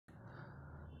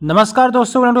नमस्कार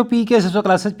दोस्तों, welcome to P के सबसे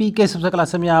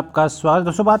क्लासेस में आपका स्वागत।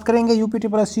 दोस्तों बात करेंगे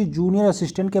UPSSSC जूनियर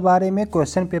असिस्टेंट के बारे में।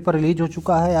 क्वेश्चन पेपर रिलीज हो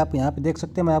चुका है, आप यहां पे देख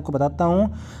सकते हैं, मैं आपको बताता हूं।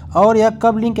 और यह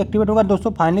कब लिंक एक्टिवेट होगा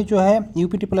दोस्तों, फाइनली जो है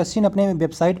UPSSSC ने अपने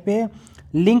वेबसाइट पे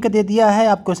लिंक दे दिया है।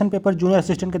 आप क्वेश्चन पेपर जूनियर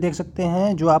असिस्टेंट के देख सकते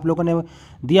हैं, जो आप लोगों ने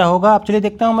दिया होगा। आप चलिए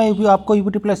देखता हूँ, मैं आपको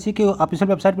UPSSC के ऑफिशियल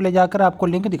वेबसाइट पर ले जाकर आपको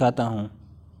लिंक दिखाता हूँ।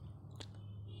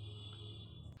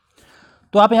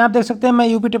 तो आप यहाँ देख सकते हैं, मैं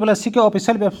UPSSC के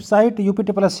ऑफिशियल वेबसाइट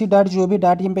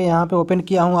UPSSC.gov.in पे यहाँ पे ओपन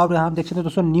किया हूँ। और यहाँ देख सकते हैं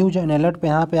दोस्तों, न्यूज एंड अलर्ट पे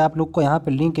यहाँ पे आप लोग को यहाँ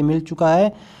पे लिंक मिल चुका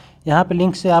है। यहाँ पे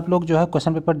लिंक से आप लोग जो है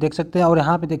क्वेश्चन पेपर देख सकते हैं। और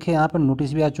यहाँ पे देखिए, यहाँ पे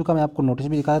नोटिस भी आ चुका है। मैं आपको नोटिस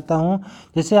भी दिखा देता हूँ।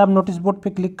 जैसे आप नोटिस बोर्ड पे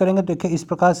क्लिक करेंगे तो देखिए इस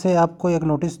प्रकार से आपको एक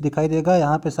नोटिस दिखाई देगा।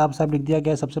 यहाँ पे साफ साफ लिख दिया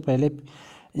गया है। सबसे पहले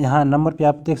यहाँ नंबर पर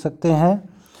आप देख सकते हैं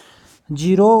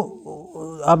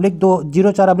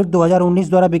 04/2019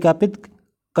 द्वारा विज्ञापित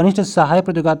कनिष्ठ सहायक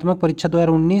प्रतियोगात्मक परीक्षा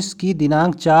 2019 की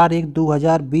दिनांक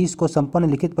 4/1/2020 को संपन्न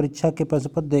लिखित परीक्षा के प्रश्न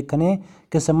पत्र देखने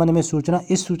के संबंध में सूचना।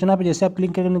 इस सूचना पे जैसे आप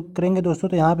क्लिक करेंगे दोस्तों,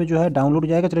 तो यहाँ पे जो है डाउनलोड हो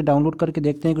जाएगा। चलिए डाउनलोड करके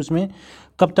देखते हैं कि उसमें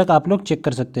कब तक आप लोग चेक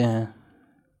कर सकते हैं।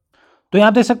 तो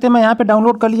यहाँ देख सकते हैं, मैं यहाँ पे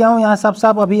डाउनलोड कर लिया हूँ। यहाँ साफ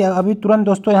साफ अभी तुरंत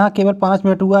दोस्तों, यहाँ केवल 5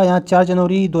 मिनट हुआ। यहाँ 4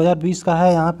 जनवरी 2020 का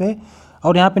है यहाँ पे।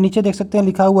 और यहाँ पे नीचे देख सकते हैं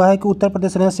लिखा हुआ है कि उत्तर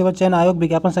प्रदेश राज्य सेवा चयन आयोग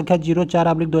विज्ञापन संख्या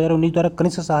 04/2019 द्वारा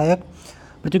कनिष्ठ सहायक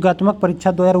प्रतियोगात्मक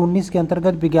परीक्षा 2019 के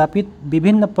अंतर्गत विज्ञापित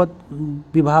विभिन्न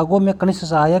विभागों में कनिष्ठ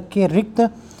सहायक के रिक्त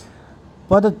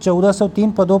पद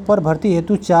 1403 पदों पर भर्ती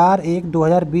हेतु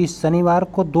 4/1/2020 शनिवार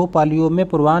को 2 पालियों में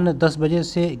पूर्वाह्न 10 बजे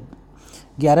से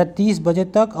 11:30 बजे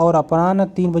तक और अपराह्न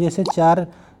 3 बजे से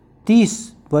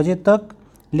 4:30 बजे तक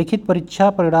लिखित परीक्षा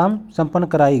परिणाम संपन्न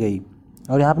कराई गई।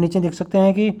 और यहाँ पर नीचे देख सकते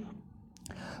हैं कि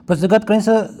प्रस्तुत कनिष्ठ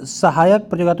सहायक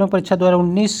प्रतियोगात्मक परीक्षा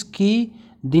 2019 की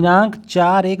दिनांक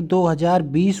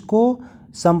 4/1/2020 को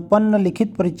संपन्न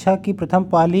लिखित परीक्षा की प्रथम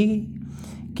पाली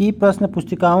की प्रश्न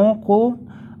पुस्तिकाओं को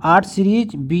 8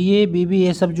 सीरीज BA BB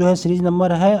ये सब जो है सीरीज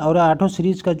नंबर है। और 8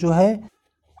 सीरीज का जो है,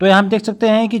 तो यहाँ हम देख सकते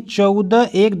हैं कि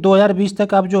 14/1/2020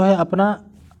 तक आप जो है अपना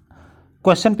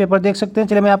क्वेश्चन पेपर देख सकते हैं।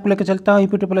 चलिए मैं आपको लेकर चलता हूँ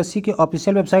UPSSC के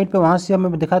ऑफिशियल वेबसाइट पे। वहाँ से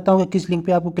मैं दिखाता हूँ कि किस लिंक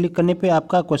पे आपको क्लिक करने पे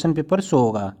आपका क्वेश्चन पेपर शो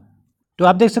होगा। तो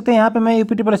आप देख सकते हैं, यहाँ पे मैं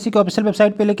UPSSC के ऑफिशियल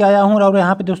वेबसाइट पे लेके आया हूँ। और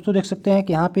यहाँ पे दोस्तों देख सकते हैं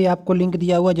कि यहाँ पे आपको लिंक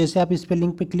दिया हुआ है। जैसे आप इस पे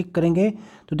लिंक पे क्लिक करेंगे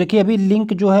तो देखिए अभी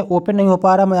लिंक जो है ओपन नहीं हो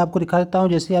पा रहा। मैं आपको दिखा देता हूँ।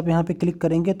 जैसे आप यहाँ पे क्लिक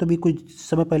करेंगे तो भी कुछ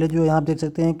समय पहले जो यहाँ देख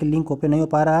सकते हैं कि लिंक ओपन नहीं हो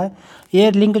पा रहा है।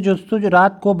 ये लिंक दोस्तों जो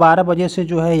रात को 12 बजे से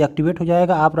जो है एक्टिवेट हो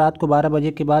जाएगा। आप रात को 12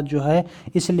 बजे के बाद जो है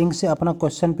इस लिंक से अपना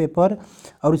क्वेश्चन पेपर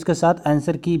और इसके साथ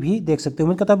आंसर की भी देख सकते हो।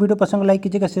 उम्मीद करता हूँ वीडियो पसंद लाइक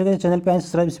कीजिएगा, शेयर कीजिएगा, चैनल पे आए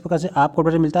सब्सक्राइब। इस प्रकार से आपको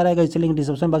ऑर्डर मिलता रहेगा। इसे लिंक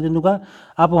डिस्क्रिप्शन बॉक्स में दूंगा,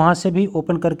 आप वहाँ से भी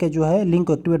ओपन करके जो है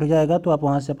लिंक एक्टिवेट हो जाएगा। तो आप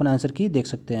वहाँ से अपना आंसर की देख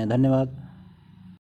सकते हैं। धन्यवाद।